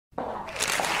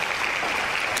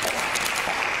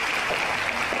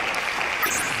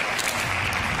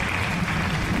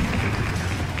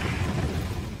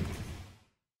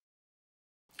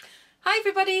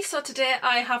everybody, so today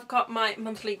I have got my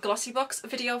monthly Glossybox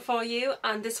video for you,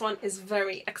 and this one is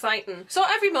very exciting. So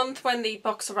every month when the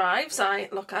box arrives I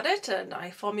look at it and I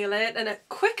formulate a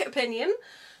quick opinion,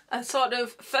 a sort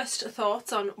of first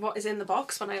thoughts on what is in the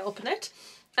box when I open it.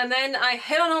 And then I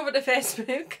head on over to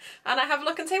Facebook and I have a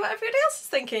look and see what everybody else is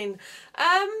thinking.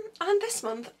 And this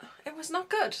month it was not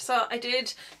good. So I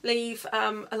did leave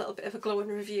a little bit of a glowing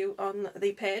review on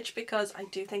the page because I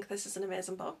do think this is an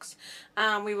amazing box.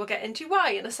 We will get into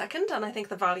why in a second, and I think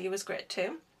the value is great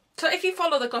too. So if you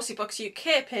follow the Glossybox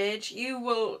UK page, you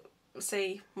will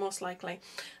see, most likely,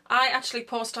 I actually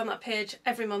post on that page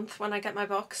every month when I get my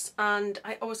box, and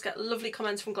I always get lovely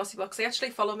comments from Glossybox. They actually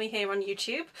follow me here on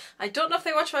YouTube. I don't know if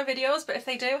they watch my videos, but if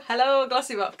they do, hello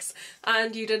Glossybox,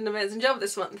 and you did an amazing job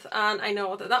this month. And I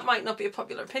know that that might not be a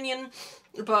popular opinion,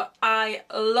 but I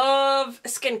love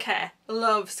skincare.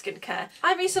 Love skincare.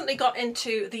 I recently got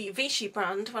into the Vive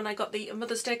brand when I got the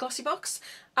Mother's Day Glossybox,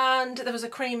 and there was a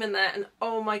cream in there, and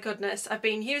oh my goodness, I've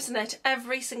been using it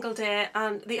every single day,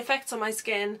 and the effects on my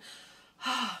skin,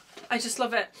 I just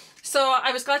love it. So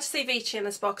I was glad to see Vive in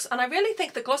this box, and I really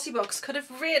think the Glossybox could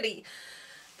have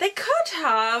they could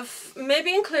have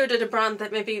maybe included a brand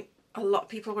that maybe a lot of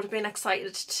people would have been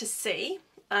excited to see,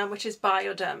 which is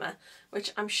Bioderma,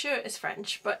 which I'm sure is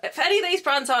French, but if any of these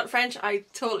brands aren't French, I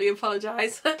totally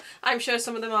apologise. I'm sure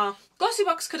some of them are.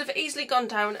 Glossybox could have easily gone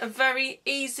down a very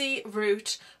easy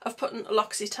route of putting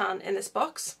L'Occitane in this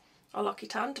box, or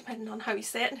L'Occitane, depending on how you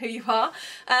say it and who you are,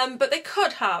 but they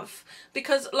could have,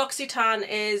 because L'Occitane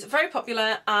is very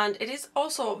popular and it is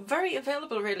also very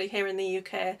available really here in the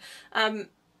UK.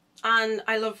 And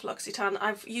I love L'Occitane.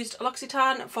 I've used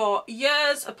L'Occitane for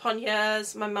years upon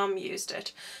years. My mum used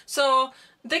it. So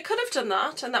they could have done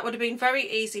that, and that would have been very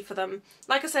easy for them.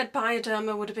 Like I said,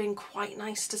 Bioderma would have been quite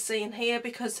nice to see in here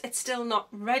because it's still not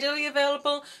readily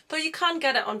available, though you can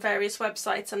get it on various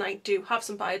websites, and I do have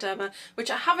some Bioderma, which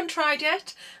I haven't tried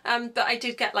yet, but I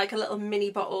did get like a little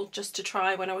mini bottle just to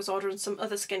try when I was ordering some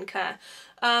other skincare.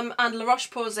 And La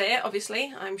Roche-Posay,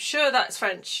 obviously, I'm sure that's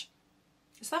French.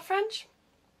 Is that French?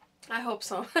 I hope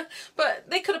so. But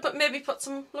they could have maybe put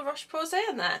some La Roche-Posay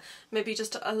in there. Maybe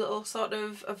just a little sort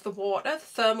of the water, the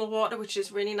thermal water, which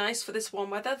is really nice for this warm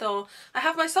weather, though I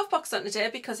have my Softbox on today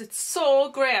because it's so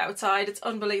grey outside, it's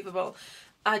unbelievable.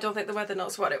 I don't think the weather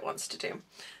knows what it wants to do.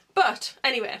 But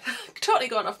anyway, totally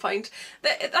gone off point.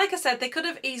 Like I said, they could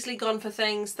have easily gone for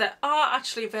things that are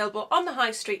actually available on the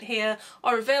high street here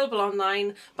or available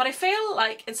online, but I feel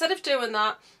like instead of doing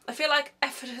that, I feel like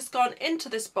effort has gone into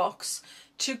this box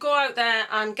to go out there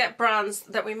and get brands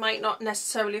that we might not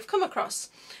necessarily have come across.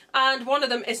 And one of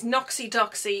them is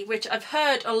KODAK Zi8, which I've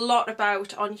heard a lot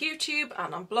about on YouTube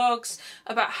and on blogs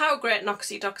about how great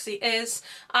KODAK Zi8 is,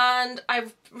 and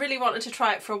I've really wanted to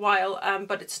try it for a while,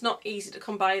 but it's not easy to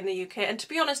come by in the UK, and to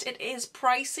be honest it is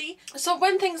pricey. So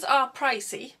when things are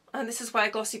pricey, and this is where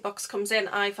Glossybox comes in,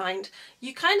 I find,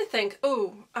 you kind of think,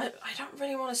 oh, I don't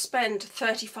really want to spend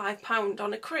 £35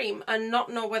 on a cream and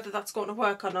not know whether that's going to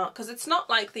work or not, because it's not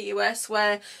like the US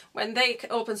where when they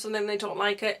open something they don't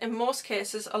like it, in most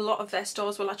cases a lot of their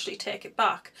stores will actually take it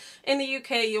back. In the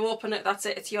UK you open it, that's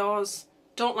it, it's yours.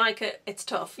 Don't like it, it's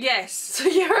tough. Yes, so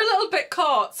you're a little bit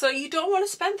caught, so you don't want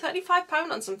to spend £35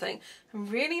 on something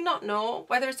and really not know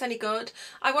whether it's any good.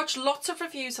 I watch lots of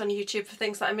reviews on YouTube for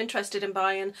things that I'm interested in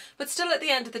buying, but still at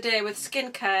the end of the day with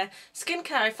skincare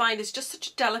I find is just such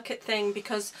a delicate thing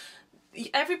because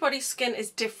everybody's skin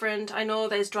is different. I know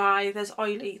there's dry, there's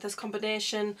oily, there's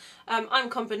combination. I'm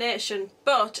combination,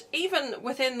 but even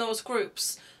within those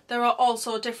groups there are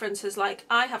also differences. Like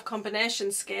I have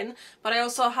combination skin, but I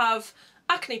also have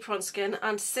acne prone skin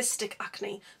and cystic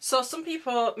acne. So some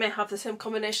people may have the same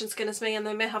combination skin as me and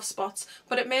they may have spots,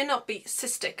 but it may not be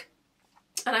cystic.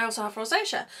 And I also have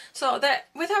rosacea. So that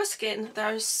with our skin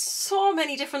there are so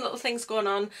many different little things going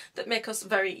on that make us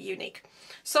very unique.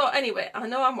 So anyway, I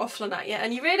know I'm waffling at you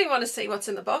and you really want to see what's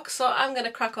in the box, so I'm going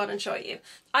to crack on and show you.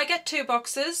 I get 2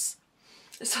 boxes.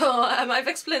 So I've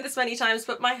explained this many times,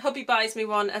 but my hubby buys me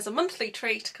one as a monthly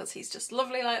treat because he's just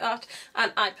lovely like that,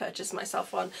 and I purchased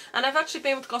myself one. And I've actually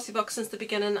been with Glossybox since the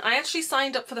beginning. I actually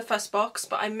signed up for the first box,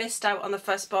 but I missed out on the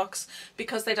first box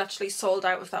because they'd actually sold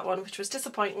out of that one, which was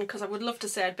disappointing because I would love to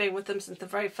say I'd been with them since the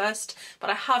very first,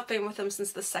 but I have been with them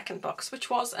since the second box,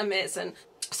 which was amazing.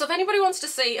 So if anybody wants to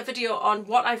see a video on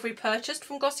what I've repurchased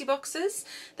from Glossyboxes,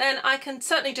 then I can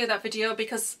certainly do that video,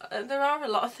 because there are a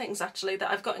lot of things actually that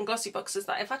I've got in Glossyboxes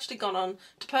that I've actually gone on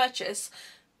to purchase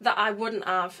that I wouldn't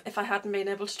have if I hadn't been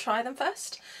able to try them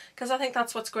first. Because I think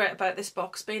that's what's great about this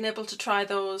box, being able to try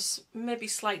those maybe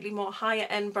slightly more higher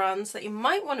end brands that you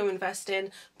might want to invest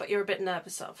in but you're a bit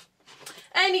nervous of.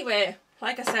 Anyway,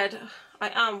 like I said,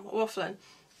 I am waffling.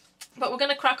 But we're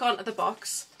going to crack on to the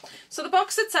box. So the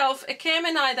box itself, it came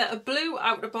in either a blue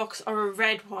outer box or a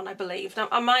red one, I believe. Now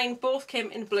mine both came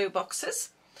in blue boxes.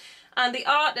 And the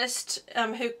artist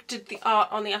who did the art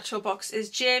on the actual box is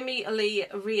Jamie Lee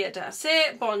Reader.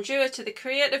 Say bonjour to the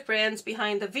creative brains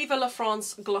behind the Vive la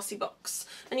France Glossybox.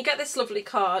 And you get this lovely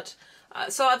card.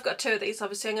 So I've got two of these,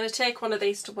 obviously. I'm going to take one of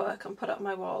these to work and put it on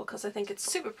my wall because I think it's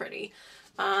super pretty.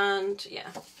 And yeah,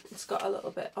 it's got a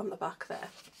little bit on the back there.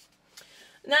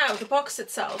 Now, the box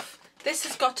itself. This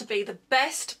has got to be the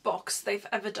best box they've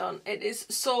ever done. It is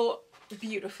so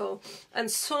beautiful and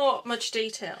so much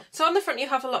detail. So on the front you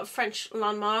have a lot of French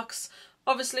landmarks.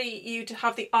 Obviously you'd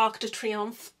have the Arc de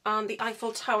Triomphe and the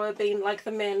Eiffel Tower being like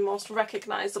the main most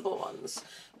recognisable ones.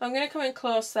 I'm going to come in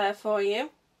close there for you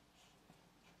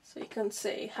so you can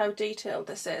see how detailed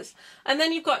this is. And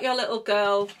then you've got your little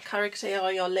girl character or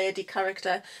your lady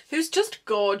character who's just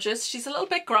gorgeous. She's a little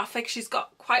bit graphic. She's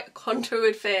got quite a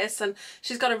contoured face and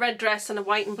she's got a red dress and a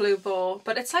white and blue bow.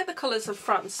 But it's like the colours of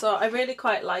France, so I really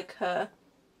quite like her.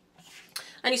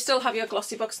 And you still have your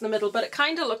Glossybox in the middle, but it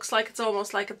kind of looks like it's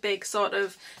almost like a big sort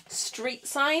of street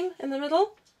sign in the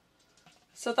middle.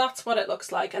 So that's what it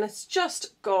looks like, and it's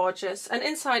just gorgeous. And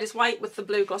inside is white with the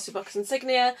blue Glossybox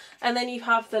insignia, and then you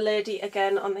have the lady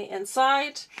again on the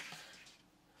inside.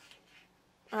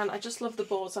 And I just love the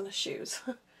bows on her shoes.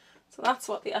 So that's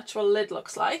what the actual lid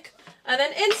looks like. And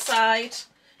then inside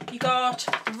you got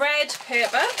red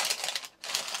paper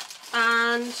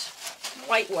and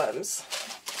white worms.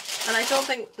 And I don't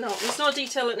think, no, there's no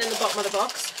detailing in the bottom of the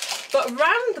box. But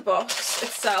around the box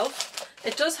itself,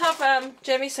 it does have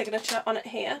Jamie's signature on it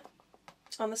here,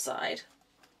 on the side.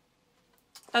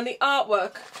 And the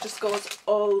artwork just goes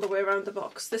all the way around the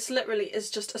box. This literally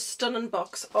is just a stunning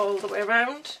box all the way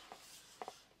around.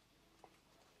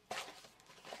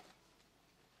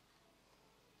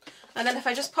 And then if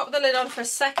I just pop the lid on for a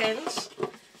second,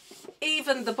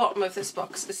 even the bottom of this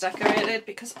box is decorated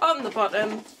because on the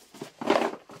bottom,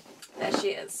 there she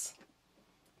is,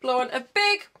 blowing a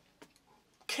big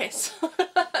kiss.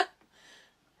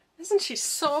 Isn't she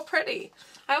so pretty?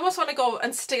 I almost want to go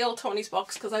and steal Tony's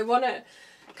box because I want to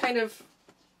kind of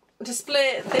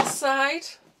display it this side,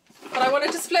 but I want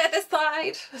to display this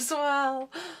side as well.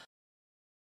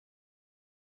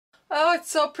 Oh,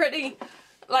 it's so pretty.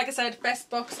 Like I said,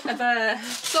 best box ever.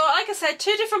 So like I said,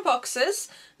 two different boxes.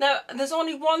 Now there's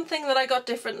only one thing that I got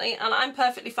differently and I'm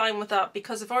perfectly fine with that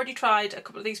because I've already tried a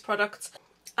couple of these products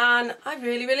and I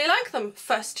really, really like them.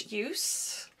 First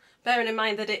use. Bearing in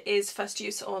mind that it is first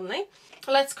use only.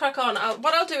 Let's crack on.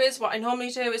 What I'll do is, what I normally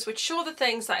do is we'd show the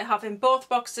things that I have in both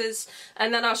boxes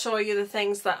and then I'll show you the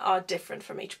things that are different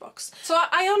from each box. So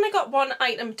I only got one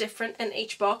item different in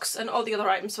each box and all the other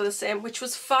items were the same, which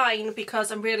was fine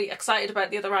because I'm really excited about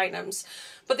the other items.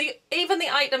 But even the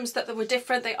items that were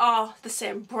different, they are the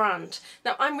same brand.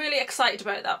 Now I'm really excited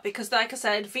about that because like I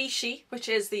said, Vichy, which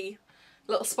is the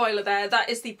little spoiler there, that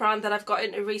is the brand that I've got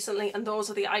into recently and those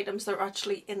are the items that are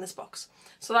actually in this box.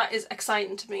 So that is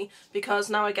exciting to me because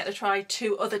now I get to try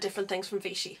two other different things from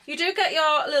Vichy. You do get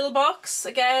your little box,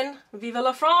 again, Vive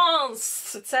la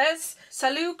France, it says.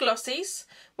 Salut Glossies,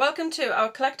 welcome to our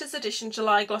collector's edition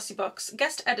July Glossybox,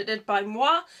 guest edited by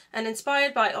moi and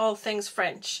inspired by all things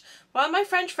French. While my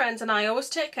French friends and I always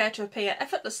take care to appear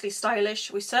effortlessly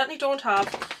stylish, we certainly don't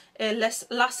have a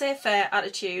laissez-faire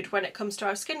attitude when it comes to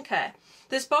our skincare.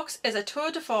 This box is a tour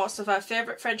de force of our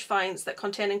favourite French finds that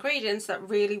contain ingredients that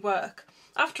really work.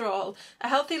 After all, a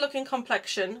healthy looking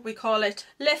complexion, we call it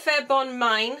l'effet bon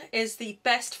mine, is the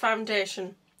best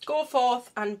foundation. Go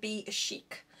forth and be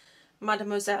chic.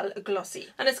 Mademoiselle Glossy.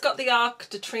 And it's got the Arc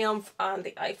de Triomphe and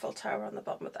the Eiffel Tower on the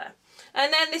bottom of there.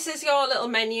 And then this is your little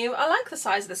menu. I like the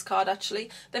size of this card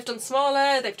actually. They've done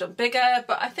smaller, they've done bigger,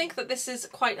 but I think that this is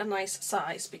quite a nice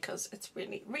size because it's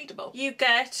really readable. You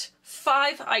get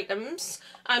 5 items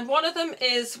and one of them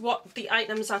is what the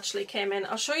items actually came in.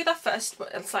 I'll show you that first,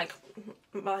 but it's like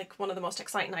one of the most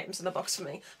exciting items in the box for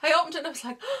me. I opened it and I was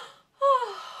like,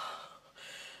 oh.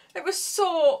 It was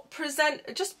so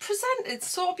just presented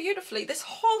so beautifully. This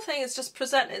whole thing is just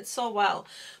presented so well.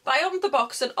 But I opened the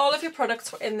box and all of your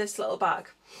products were in this little bag.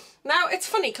 Now it's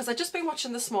funny because I've just been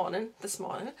watching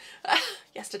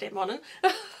yesterday morning.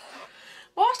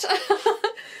 What?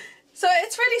 So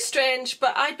it's really strange,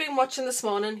 but I'd been watching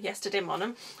yesterday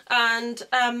morning, and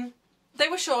they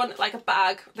were showing like a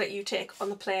bag that you take on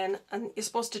the plane and you're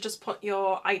supposed to just put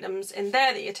your items in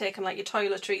there that you're taking, like your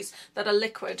toiletries that are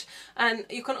liquid, and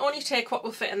you can only take what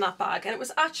will fit in that bag, and it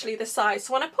was actually this size.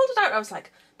 So when I pulled it out I was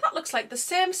like, that looks like the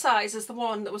same size as the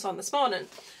one that was on this morning.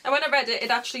 And when I read it, it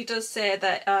actually does say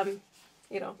that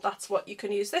you know, that's what you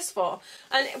can use this for.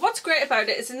 And what's great about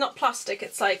it is it's not plastic.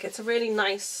 It's like, it's a really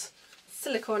nice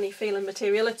silicone-y feeling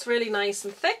material. It's really nice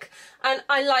and thick, and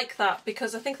I like that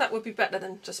because I think that would be better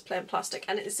than just plain plastic,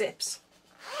 and it zips,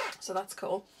 so that's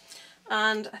cool.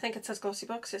 And I think it says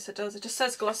Glossybox. Yes, it does. It just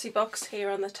says Glossybox here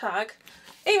on the tag.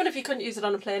 Even if you couldn't use it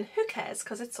on a plane, who cares,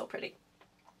 because it's so pretty.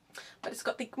 But it's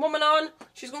got the woman on.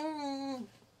 She's going...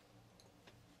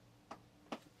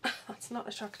 That's not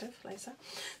attractive, Lisa.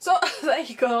 So there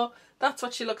you go. That's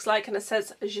what she looks like, and it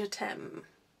says Je t'aime.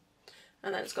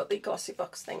 And then it's got the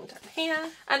Glossybox thing down here.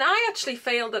 And I actually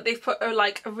feel that they've put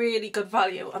like a really good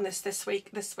value on this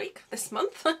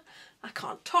month. I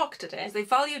can't talk today. They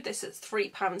valued this at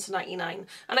 £3.99.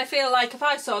 And I feel like if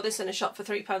I saw this in a shop for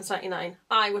 £3.99,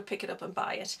 I would pick it up and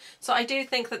buy it. So I do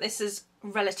think that this is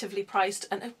relatively priced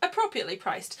and appropriately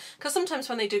priced. Because sometimes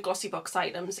when they do Glossybox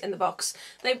items in the box,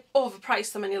 they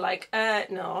overprice them and you're like,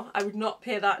 no, I would not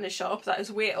pay that in a shop. That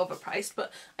is way overpriced.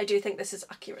 But I do think this is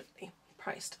accurately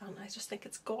priced, and I just think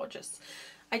it's gorgeous.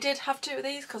 I did have 2 of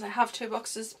these because I have 2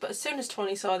 boxes, but as soon as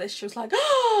Tony saw this, she was like,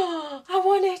 oh, I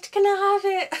want it, can I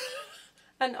have it?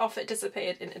 And off it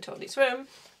disappeared into Tony's room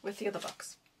with the other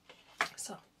box.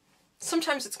 So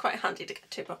sometimes it's quite handy to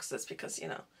get 2 boxes because, you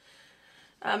know,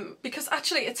 because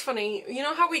actually it's funny, you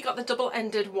know how we got the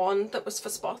double-ended one that was for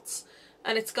spots,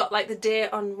 and it's got like the day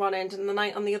on one end and the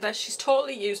night on the other? She's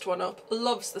totally used one up,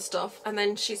 loves the stuff, and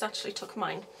then she's actually took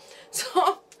mine.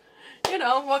 So, you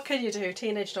know, what can you do?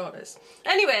 Teenage daughters.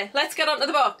 Anyway, let's get on to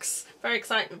the box. Very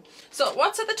exciting. So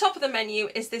what's at the top of the menu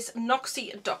is this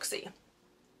Noxy Doxy.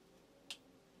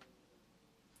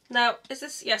 Now, is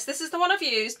this... Yes, this is the one I've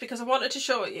used because I wanted to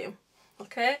show you.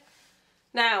 Okay?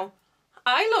 Now,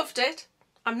 I loved it.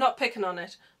 I'm not picking on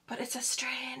it, but it's a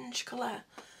strange colour.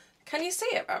 Can you see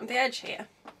it around the edge here?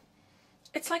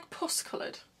 It's like puss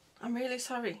coloured. I'm really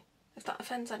sorry if that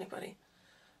offends anybody.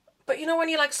 But you know when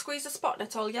you like squeeze a spot and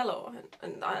it's all yellow?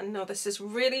 And I know this is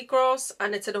really gross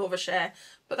and it's an overshare,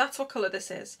 but that's what colour this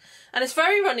is. And it's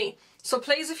very runny. So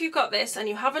please, if you've got this and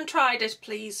you haven't tried it,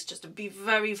 please just be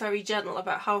very, very gentle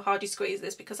about how hard you squeeze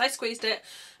this, because I squeezed it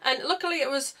and luckily it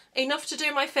was enough to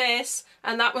do my face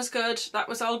and that was good. That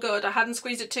was all good. I hadn't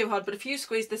squeezed it too hard, but if you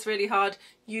squeezed this really hard,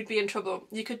 you'd be in trouble.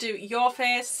 You could do your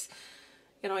face,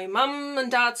 you know, your mum and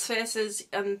dad's faces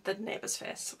and the neighbour's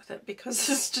face with it, because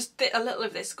it's just a little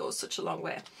of this goes such a long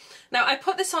way. Now I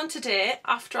put this on today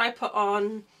after I put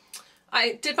on...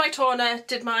 I did my toner,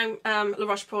 did my La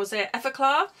Roche-Posay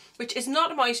Effaclar, which is not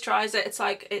a moisturiser. It's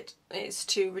like, it is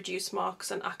to reduce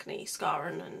marks and acne,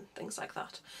 scarring and things like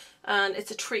that. And it's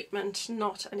a treatment,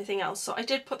 not anything else. So I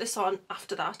did put this on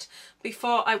after that,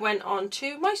 before I went on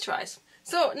to moisturise.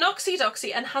 So, Noxy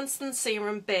Doxy Enhancing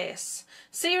Serum Base.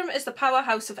 Serum is the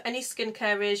powerhouse of any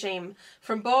skincare regime.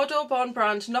 From Bordeaux-born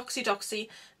brand Noxy Doxy,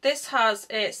 this has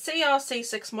a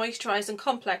CRC6 moisturising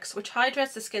complex which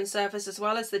hydrates the skin surface as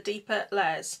well as the deeper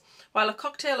layers, while a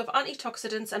cocktail of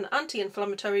antioxidants and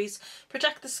anti-inflammatories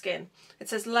protect the skin. It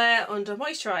says layer under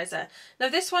moisturiser. Now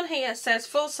this one here says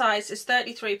full size is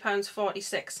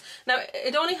 £33.46. Now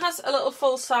it only has a little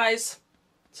full size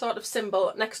sort of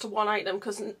symbol next to one item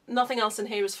because nothing else in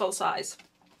here is full size.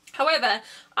 However,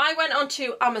 I went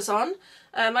onto Amazon.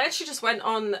 I actually just went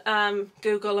on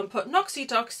Google and put Noxy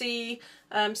Doxy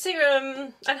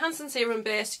Serum, Enhancing Serum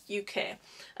Base UK,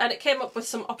 and it came up with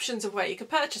some options of where you could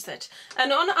purchase it.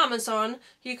 And on Amazon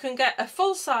you can get a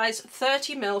full size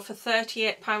 30ml for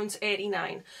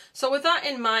 £38.89. So with that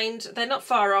in mind, they're not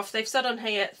far off. They've said on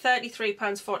here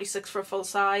 £33.46 for a full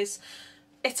size.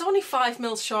 It's only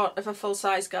 5ml short of a full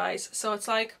size, guys, so it's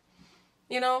like,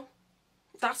 you know,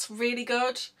 that's really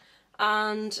good.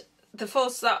 And the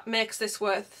full that makes this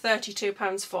worth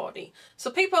 £32.40. So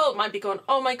people might be going,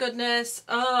 oh my goodness,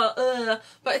 but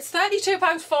it's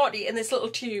 £32.40 in this little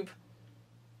tube.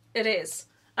 It is.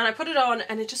 And I put it on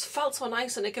and it just felt so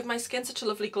nice and it gave my skin such a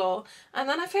lovely glow. And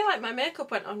then I feel like my makeup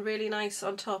went on really nice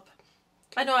on top.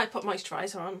 I know I put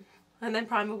moisturiser on and then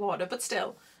primer water, but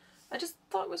still, I just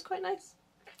thought it was quite nice.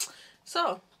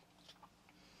 So,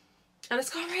 and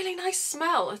it's got a really nice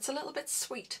smell. It's a little bit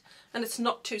sweet and it's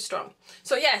not too strong.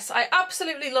 So yes, I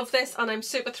absolutely love this and I'm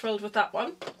super thrilled with that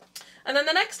one. And then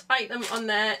the next item on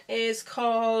there is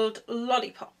called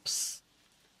Lollipops.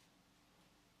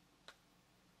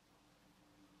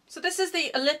 So this is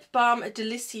the Lip Balm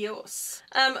Delicieux.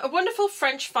 A wonderful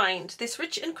French find. This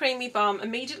rich and creamy balm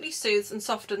immediately soothes and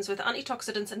softens with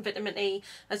antioxidants and vitamin E,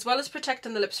 as well as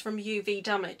protecting the lips from UV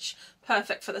damage.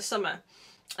 Perfect for the summer.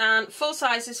 And full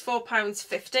size is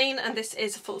 £4.15 and this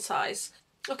is full size.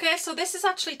 Okay, so this is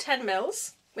actually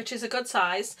 10ml, which is a good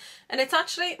size, and it's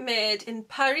actually made in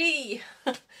Paris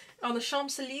on the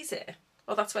Champs-Élysées.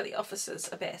 Well, that's where the offices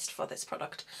are based for this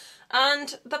product.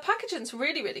 And the packaging's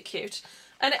really, really cute.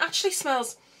 And it actually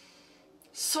smells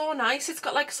so nice. It's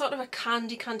got like sort of a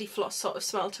candy floss sort of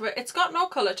smell to it. It's got no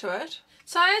colour to it.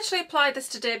 So I actually applied this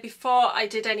today before I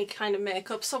did any kind of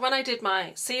makeup. So when I did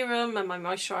my serum and my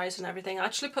moisturiser and everything, I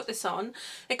actually put this on.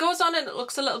 It goes on and it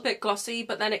looks a little bit glossy,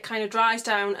 but then it kind of dries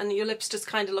down and your lips just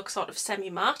kind of look sort of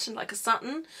semi-matte and like a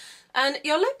satin. And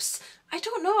your lips, I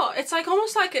don't know, it's like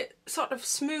almost like it sort of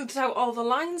smooths out all the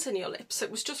lines in your lips. It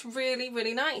was just really,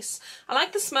 really nice. I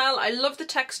like the smell, I love the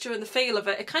texture and the feel of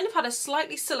it. It kind of had a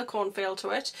slightly silicone feel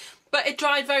to it, but it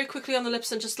dried very quickly on the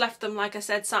lips and just left them, like I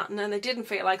said, satin, and they didn't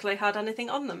feel like they had anything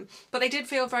on them. But they did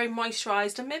feel very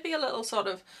moisturised and maybe a little sort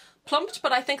of plumped,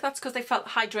 but I think that's because they felt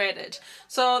hydrated.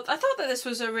 So I thought that this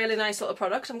was a really nice little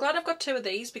product. I'm glad I've got 2 of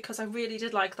these because I really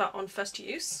did like that on first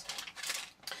use.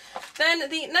 Then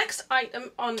the next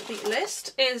item on the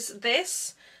list is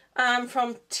this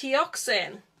from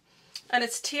Teoxane, and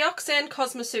it's Teoxane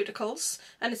Cosmeceuticals,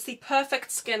 and it's the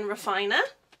Perfect Skin Refiner.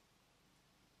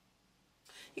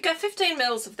 You get 15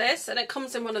 mils of this, and it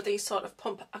comes in one of these sort of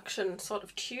pump action sort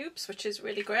of tubes, which is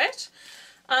really great.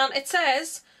 And it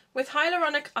says, with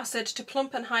hyaluronic acid to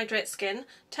plump and hydrate skin,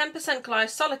 10%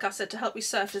 glycolic acid to help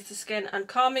resurface the skin, and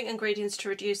calming ingredients to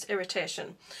reduce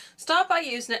irritation. Start by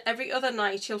using it every other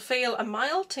night. You'll feel a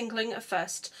mild tingling at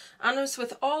first, and as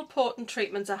with all potent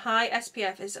treatments, a high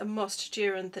SPF is a must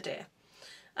during the day.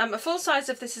 A full size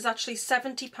of this is actually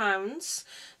 £70,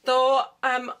 though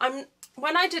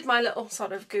when I did my little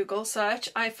sort of Google search,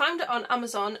 I found it on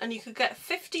Amazon and you could get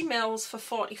 50 mils for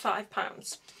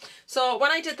 £45. So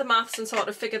when I did the maths and sort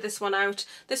of figured this one out,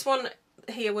 this one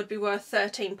here would be worth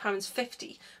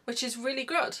 £13.50, which is really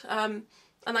good. And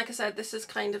like I said, this is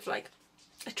kind of like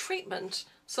a treatment.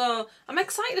 So I'm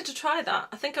excited to try that.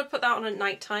 I think I'd put that on at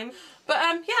night time. But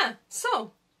yeah,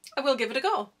 so I will give it a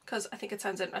go because I think it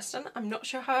sounds interesting. I'm not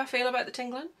sure how I feel about the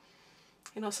tingling.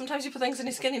 You know, sometimes you put things in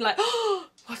your skin, you're like, oh,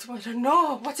 I don't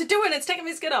know, what's it doing? It's taking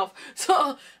my skin off.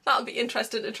 So that'll be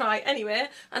interesting to try anyway.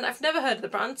 And I've never heard of the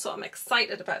brand, so I'm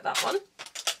excited about that one.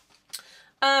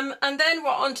 And then we're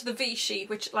on to the Vichy,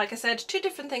 which, like I said, 2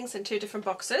 different things in 2 different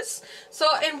boxes. So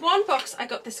in one box, I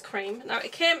got this cream. Now,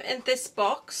 it came in this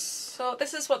box. So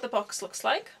this is what the box looks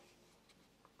like.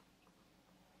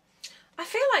 I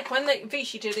feel like when the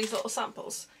Vichy do these little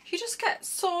samples, you just get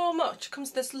so much. It comes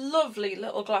in this lovely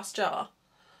little glass jar,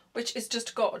 which is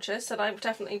just gorgeous, and I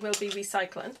definitely will be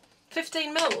recycling.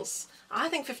 15 mils. I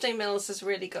think 15 mils is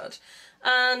really good.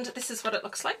 And this is what it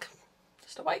looks like.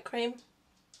 Just a white cream.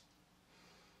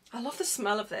 I love the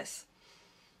smell of this.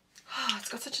 Oh, it's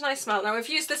got such a nice smell. Now, I've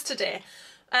used this today.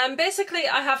 Basically,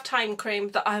 I have Time cream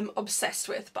that I'm obsessed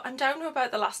with, but I'm down to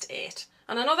about the last 8.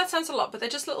 And I know that sounds a lot, but they're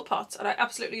just little pots and I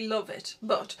absolutely love it.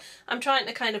 But I'm trying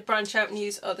to kind of branch out and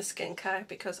use other skincare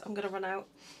because I'm going to run out.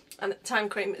 And Time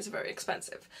cream is very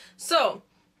expensive. So,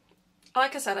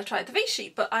 like I said, I tried the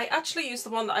Vichy, but I actually used the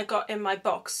one that I got in my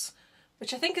box,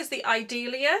 which I think is the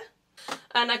Idealia.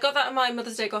 And I got that in my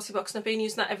Mother's Day Glossybox and I've been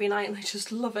using that every night and I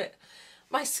just love it.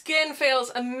 My skin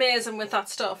feels amazing with that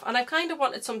stuff, and I kind of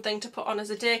wanted something to put on as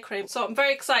a day cream. So I'm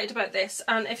very excited about this.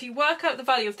 And if you work out the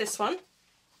value of this one,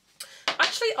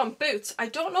 actually on Boots, I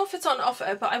don't know if it's on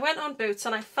offer, but I went on Boots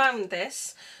and I found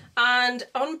this, and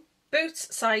on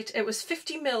Boots site it was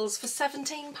 50 mils for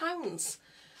 £17,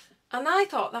 and I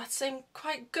thought that seemed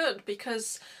quite good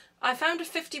because I found a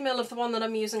 50 mil of the one that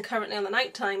I'm using currently on the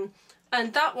night time,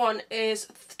 and that one is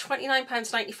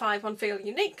 £29.95 on Feel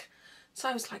Unique. So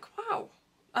I was like, wow.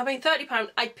 I mean, £30,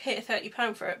 I'd pay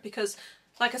 £30 for it because,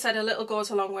 like I said, a little goes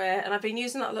a long way, and I've been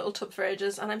using that little tub for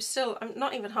ages and I'm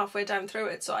not even halfway down through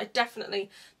it, so I definitely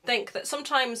think that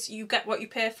sometimes you get what you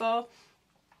pay for.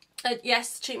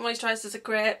 Yes, cheap moisturisers are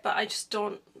great, but I just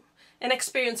don't, in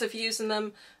experience of using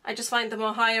them, I just find the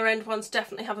more higher end ones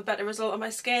definitely have a better result on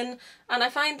my skin, and I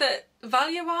find that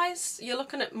value wise you're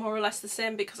looking at more or less the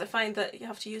same because I find that you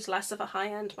have to use less of a high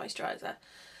end moisturiser.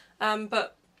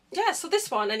 But yeah, so this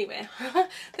one anyway,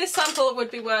 this sample would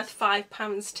be worth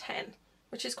 £5.10,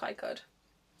 which is quite good.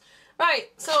 Right,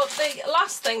 so the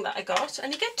last thing that I got,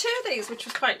 and you get 2 of these, which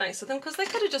was quite nice of them because they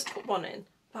could have just put 1 in,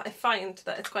 but I find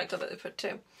that it's quite good that they put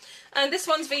 2. And this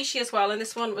one's Vichy as well, and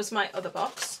this one was my other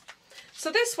box.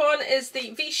 So this one is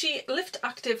the Vichy Lift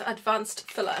Active Advanced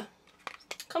Filler.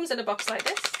 Comes in a box like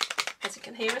this, as you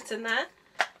can hear it's in there.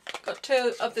 Got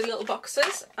 2 of the little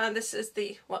boxes, and this is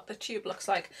what the tube looks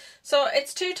like. So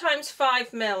it's 2 times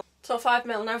 5 mil, so 5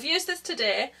 mil. Now I've used this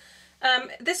today.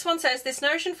 This one says, this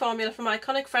nourishing formula from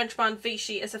iconic French brand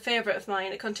Vichy is a favourite of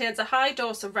mine. It contains a high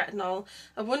dose of retinol,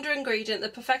 a wonder ingredient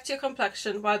that perfects your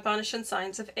complexion while banishing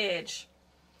signs of age.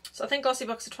 So I think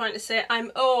Glossybox are trying to say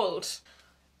I'm old.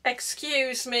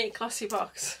 Excuse me,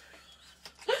 Glossybox.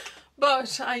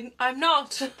 But I'm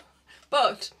not.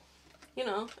 But, you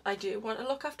know, I do want to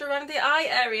look after around the eye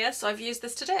area, so I've used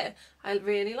this today. I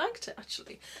really liked it,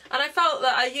 actually. And I felt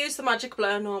that I use the Magic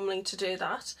Blur normally to do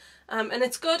that. And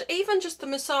it's good, even just the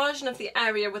massaging of the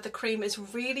area with the cream is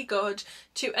really good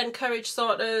to encourage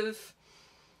sort of,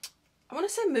 I want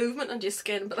to say movement on your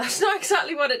skin, but that's not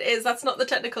exactly what it is. That's not the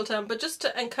technical term, but just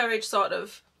to encourage sort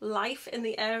of life in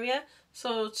the area.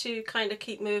 So to kind of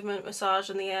keep movement, massage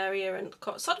in the area and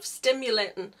sort of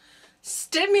stimulating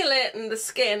the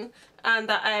skin and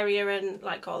that area and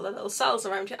like all the little cells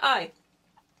around your eye.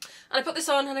 And I put this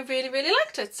on and I really, really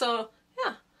liked it. So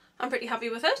yeah, I'm pretty happy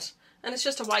with it. And it's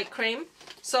just a white cream,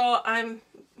 so I'm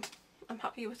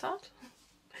happy with that.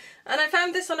 And I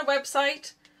found this on a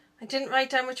website. I didn't write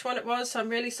down which one it was, so I'm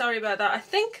really sorry about that. I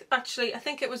think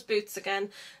it was Boots again.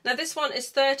 Now this one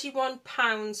is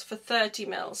 £31 for 30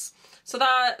 mils. So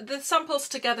that the samples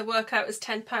together work out as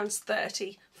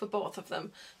 £10.30 for both of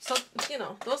them. So, you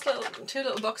know, those two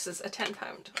little boxes are £10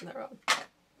 on their own.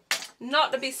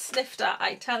 Not to be sniffed at,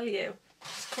 I tell you.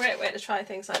 It's a great way to try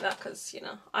things like that because, you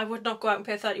know, I would not go out and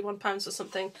pay £31 for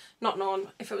something not knowing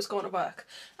if it was going to work.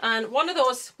 And one of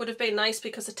those would have been nice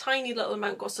because a tiny little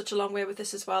amount goes such a long way with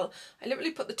this as well. I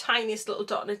literally put the tiniest little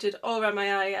dot and it did all around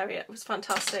my eye area. It was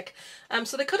fantastic.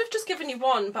 So they could have just given you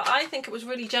one, but I think it was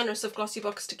really generous of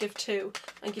Glossybox to give two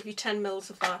and give you 10 mils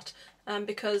of that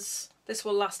because this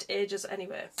will last ages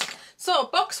anyway. So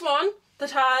box one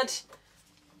that had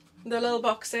the little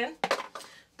box in.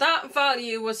 That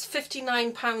value was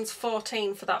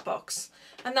 £59.14 for that box,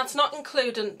 and that's not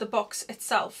including the box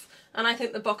itself. And I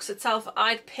think the box itself,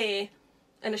 I'd pay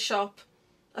in a shop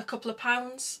a couple of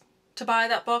pounds to buy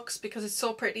that box because it's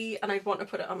so pretty and I'd want to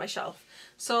put it on my shelf.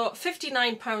 So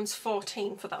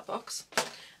 £59.14 for that box.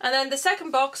 And then the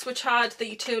second box, which had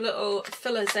the two little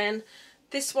fillers in,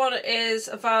 this one is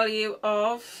a value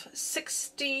of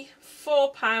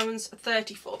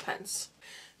 £64.34.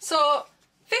 So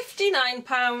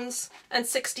 £59 and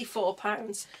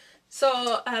 £64.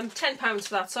 So £10 for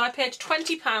that. So I paid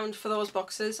 £20 for those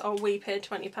boxes, or we paid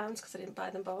 £20 because I didn't buy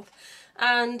them both.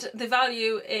 And the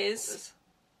value is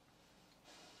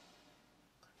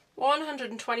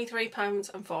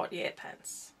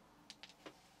 £123.48.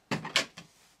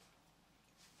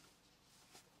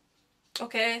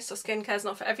 Okay, so skincare's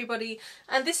not for everybody,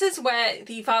 and this is where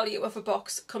the value of a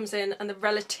box comes in and the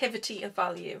relativity of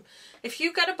value. If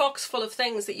you get a box full of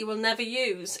things that you will never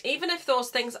use, even if those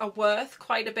things are worth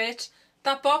quite a bit,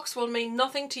 that box will mean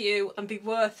nothing to you and be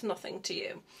worth nothing to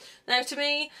you. Now to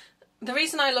me, the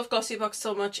reason I love Glossybox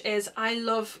so much is I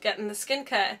love getting the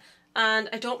skincare, and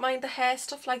I don't mind the hair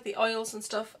stuff like the oils and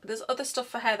stuff. There's other stuff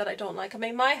for hair that I don't like. I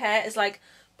mean, my hair is like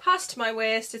past my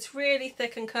waist, it's really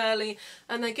thick and curly,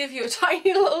 and they give you a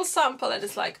tiny little sample and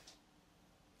it's like,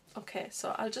 okay,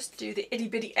 so I'll just do the itty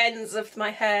bitty ends of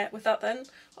my hair with that then,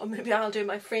 or maybe I'll do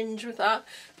my fringe with that,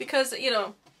 because, you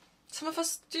know, some of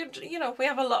us do, you know, we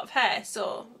have a lot of hair,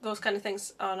 so those kind of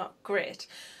things are not great.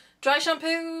 Dry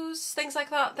shampoos, things like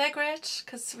that, they're great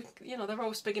because, you know, they're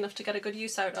always big enough to get a good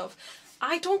use out of.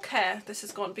 I don't care, this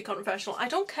is going to be controversial, I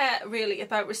don't care really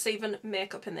about receiving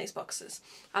makeup in these boxes.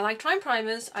 I like trying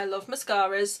primers, I love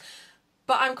mascaras,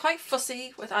 but I'm quite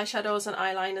fussy with eyeshadows and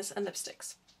eyeliners and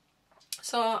lipsticks.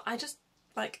 So I just,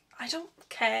 like, I don't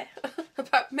care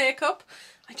about makeup,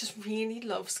 I just really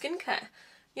love skincare.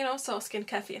 You know, so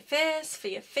skincare for your face, for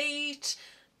your feet,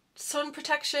 sun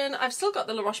protection. I've still got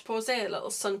the La Roche-Posay little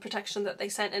sun protection that they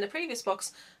sent in a previous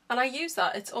box, and I use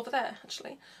that. It's over there,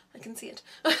 actually. I can see it.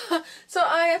 So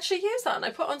I actually use that and I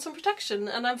put on some protection,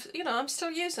 and I'm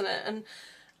still using it. And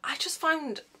I just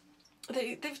found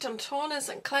they've done toners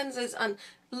and cleansers and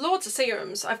loads of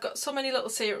serums. I've got so many little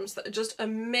serums that are just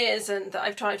amazing that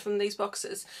I've tried from these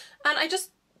boxes. And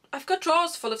I've got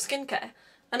drawers full of skincare.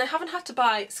 And I haven't had to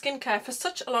buy skincare for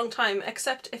such a long time,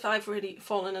 except if I've really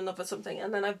fallen in love with something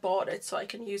and then I've bought it so I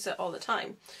can use it all the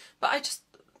time. But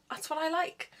that's what I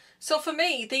like. So for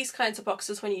me, these kinds of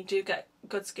boxes, when you do get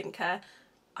good skincare,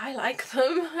 I like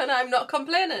them and I'm not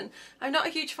complaining. I'm not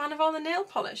a huge fan of all the nail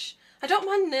polish. I don't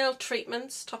mind nail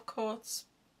treatments, top coats,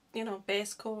 you know,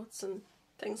 base coats and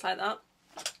things like that.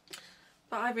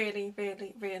 But I really,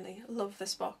 really, really love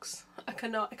this box. I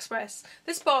cannot express.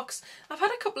 This box, I've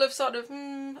had a couple of sort of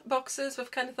boxes where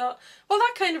I've kind of thought, well,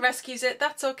 that kind of rescues it,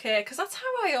 that's okay, because that's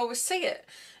how I always see it.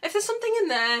 If there's something in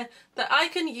there that I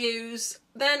can use,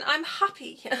 then I'm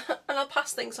happy. And I'll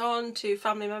pass things on to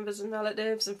family members and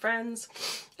relatives and friends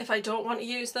if I don't want to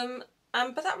use them.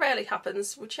 But that rarely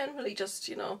happens. We generally just,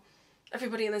 you know,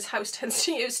 everybody in this house tends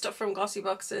to use stuff from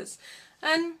Glossyboxes.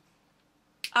 And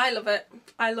I love it.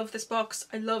 I love this box.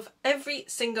 I love every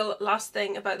single last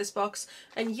thing about this box.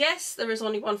 And yes, there is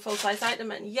only one full-size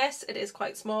item, and yes, it is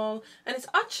quite small. And it's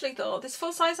actually, though, this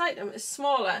full-size item is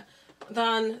smaller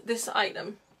than this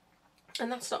item. And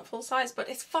that's not full-size, but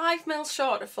it's 5mm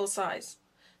short of full-size.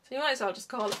 So you might as well just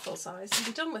call it full-size and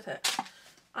be done with it.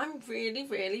 I'm really,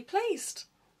 really pleased.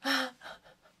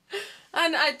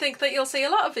 And I think that you'll see a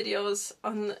lot of videos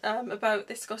on about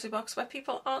this Glossybox where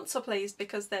people aren't so pleased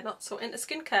because they're not so into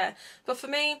skincare. But for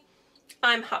me,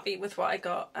 I'm happy with what I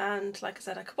got. And like I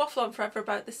said, I could waffle on forever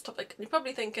about this topic. And you're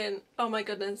probably thinking, oh my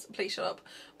goodness, please shut up.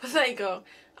 But there you go.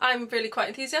 I'm really quite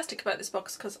enthusiastic about this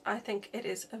box because I think it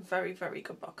is a very, very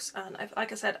good box. And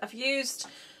like I said, I've used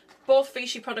both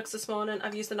Vichy products this morning.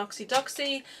 I've used the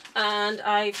Noxy and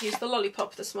I've used the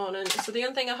Lollipop this morning. So the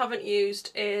only thing I haven't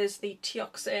used is the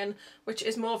Teoxane, which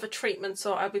is more of a treatment,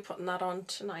 so I'll be putting that on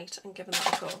tonight and giving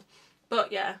that a go.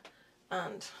 But yeah,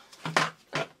 and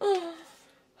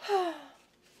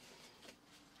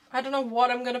I don't know what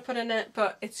I'm going to put in it,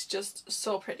 but it's just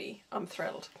so pretty. I'm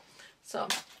thrilled. So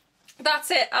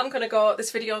that's it. I'm gonna go.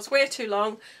 This video is way too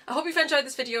long. I hope you've enjoyed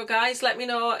this video, guys. Let me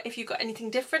know if you've got anything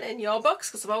different in your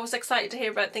box, because I'm always excited to hear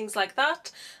about things like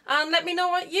that. And let me know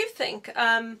what you think.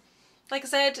 Like I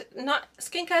said,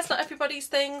 skincare's not everybody's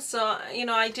thing, so you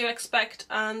know, I do expect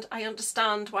and I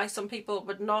understand why some people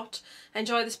would not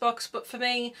enjoy this box. But for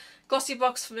me,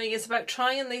 Glossybox for me is about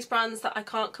trying these brands that I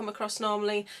can't come across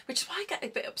normally, which is why I get a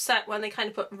bit upset when they kind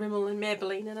of put Rimmel and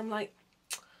Maybelline, and I'm like,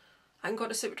 I can go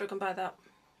to Superdrug and buy that.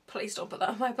 Please don't put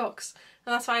that in my box.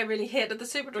 And that's why I really hated the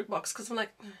Superdrug box, because I'm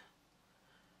like,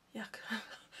 yuck.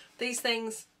 These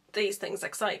things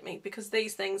excite me, because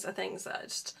these things are things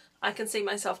that I can see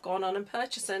myself going on and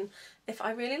purchasing if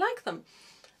I really like them.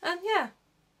 And yeah.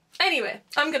 Anyway,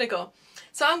 I'm gonna go.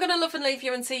 So I'm gonna love and leave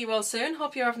you and see you all soon.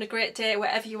 Hope you're having a great day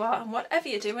wherever you are and whatever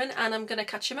you're doing, and I'm gonna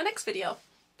catch you in my next video.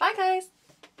 Bye guys!